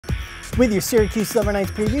With your Syracuse Silver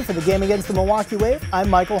Knights preview for the game against the Milwaukee Wave, I'm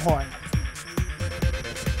Michael Horn.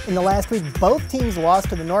 In the last week, both teams lost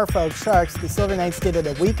to the Norfolk Sharks. The Silver Knights did it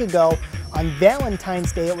a week ago. On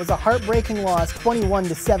Valentine's Day, it was a heartbreaking loss,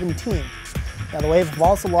 21-17. Now, the Wave have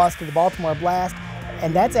also lost to the Baltimore Blast,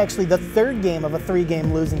 and that's actually the third game of a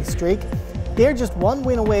three-game losing streak. They're just one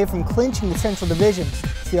win away from clinching the Central Division,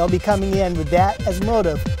 so they'll be coming in with that as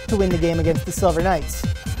motive to win the game against the Silver Knights.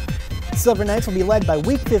 The Silver Knights will be led by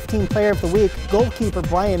Week 15 Player of the Week, goalkeeper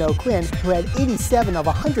Brian O'Quinn, who had 87 of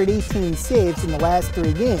 118 saves in the last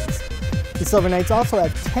three games. The Silver Knights also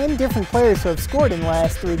have 10 different players who have scored in the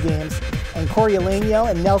last three games, and Corey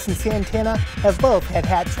Alenio and Nelson Santana have both had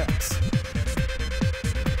hat tricks.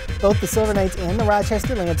 Both the Silver Knights and the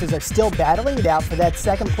Rochester Lancers are still battling it out for that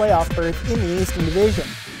second playoff berth in the Eastern Division.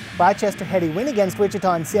 Rochester had a win against Wichita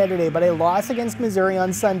on Saturday, but a loss against Missouri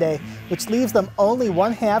on Sunday, which leaves them only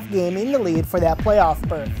one half game in the lead for that playoff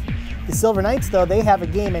berth. The Silver Knights, though, they have a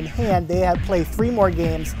game in hand. They have played 3 more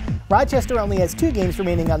games. Rochester only has 2 games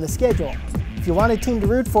remaining on the schedule. If you want a team to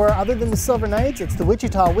root for other than the Silver Knights, it's the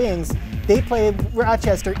Wichita Wings. They play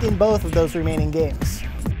Rochester in both of those remaining games.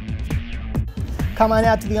 Come on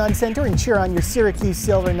out to the On-Center and cheer on your Syracuse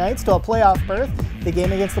Silver Knights to a playoff berth. The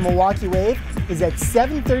game against the Milwaukee Wave is at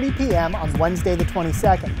 7:30 p.m. on Wednesday the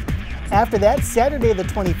 22nd. After that, Saturday the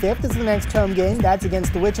 25th is the next home game. That's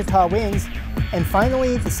against the Wichita Wings. And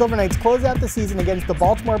finally, the Silver Knights close out the season against the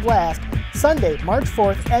Baltimore Blast Sunday, March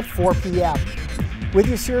 4th at 4 p.m. With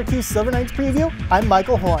your Syracuse Silver Knights preview, I'm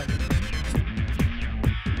Michael Horn.